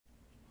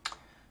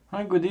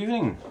Hi, good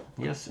evening.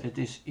 Yes, it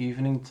is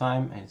evening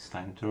time and it's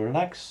time to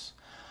relax.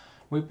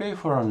 We pay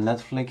for our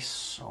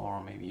Netflix, or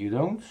maybe you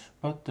don't,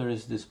 but there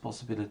is this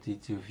possibility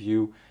to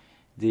view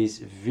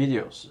these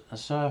videos.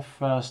 So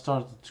I've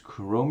started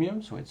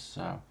Chromium, so it's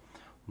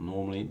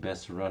normally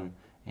best run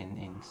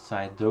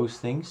inside those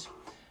things.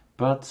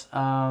 But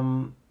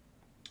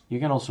you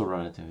can also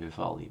run it in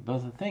Vivaldi. But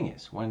the thing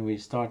is, when we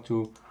start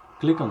to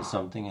click on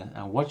something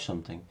and watch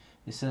something,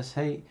 it says,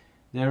 hey,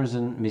 there is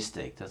a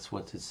mistake. That's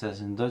what it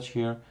says in Dutch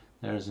here.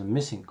 There is a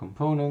missing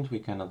component. We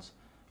cannot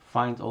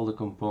find all the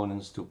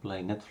components to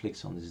play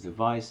Netflix on this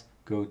device.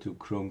 Go to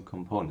Chrome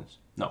Components.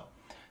 No,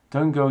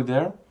 don't go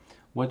there.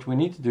 What we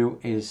need to do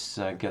is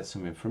get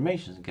some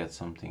information, get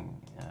something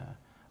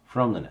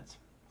from the net.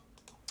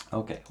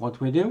 Okay,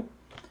 what we do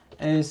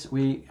is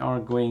we are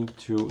going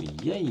to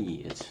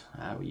yay it.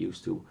 We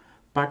used to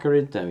packer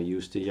it, then we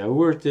used to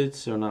yawert it,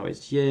 so now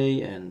it's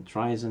yay and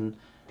tryzen,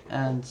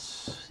 and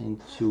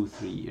in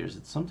 2-3 years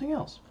it's something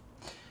else.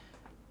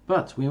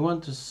 But we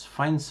want to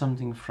find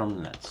something from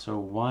the net. So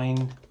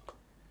wine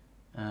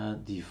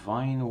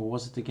divine, or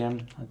was it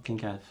again? I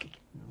think I've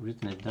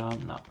written it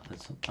down. No,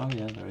 that's not, oh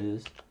yeah, there it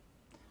is.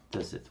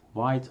 That's it.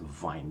 White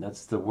vine.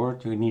 That's the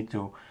word you need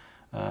to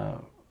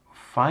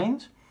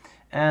find.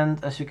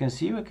 And as you can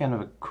see, we can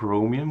have a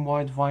chromium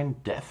white vine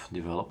def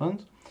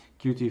development,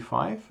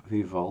 Qt5,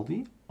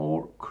 Vivaldi,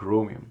 or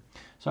chromium.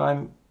 So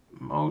I'm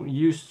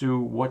used to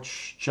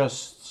watch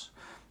just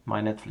my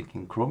Netflix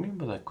in chromium,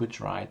 but I could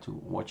try to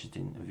watch it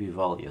in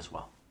Vivaldi as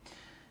well.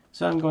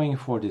 So I'm going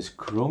for this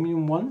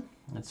chromium one.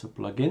 It's a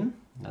plugin.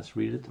 Let's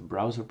read it. A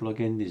browser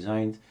plugin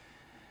designed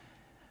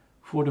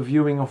for the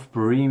viewing of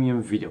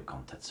premium video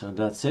content. So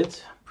that's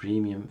it.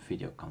 Premium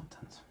video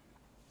content.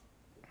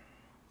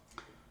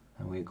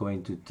 And we're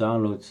going to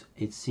download,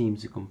 it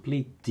seems, a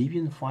complete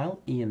Debian file,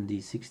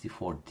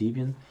 emd64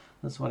 Debian.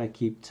 That's what I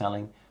keep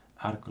telling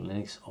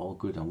ArcoLinux, all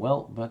good and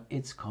well, but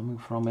it's coming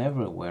from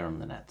everywhere on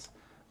the net.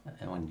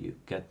 And when you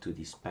get to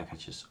these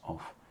packages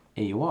of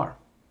AUR.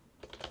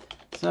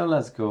 So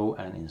let's go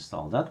and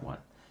install that one.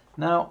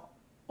 Now,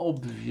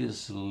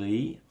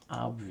 obviously, I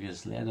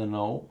don't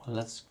know,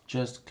 let's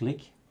just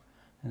click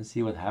and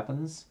see what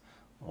happens.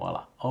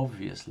 Voila,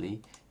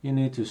 obviously, you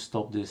need to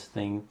stop this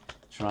thing,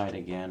 try it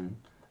again,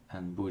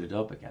 and boot it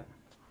up again.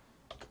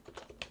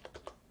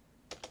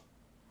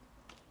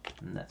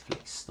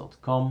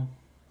 Netflix.com,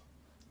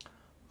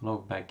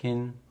 log back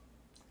in,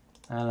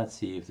 and let's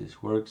see if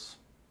this works.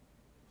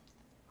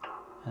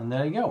 And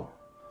there you go.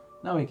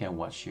 Now we can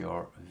watch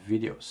your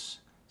videos.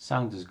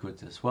 Sound is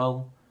good as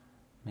well.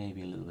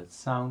 Maybe a little bit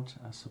sound.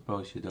 I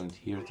suppose you don't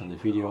hear it on the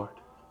video,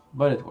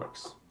 but it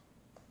works.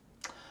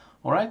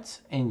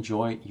 Alright,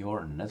 enjoy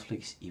your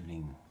Netflix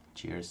evening.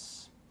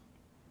 Cheers.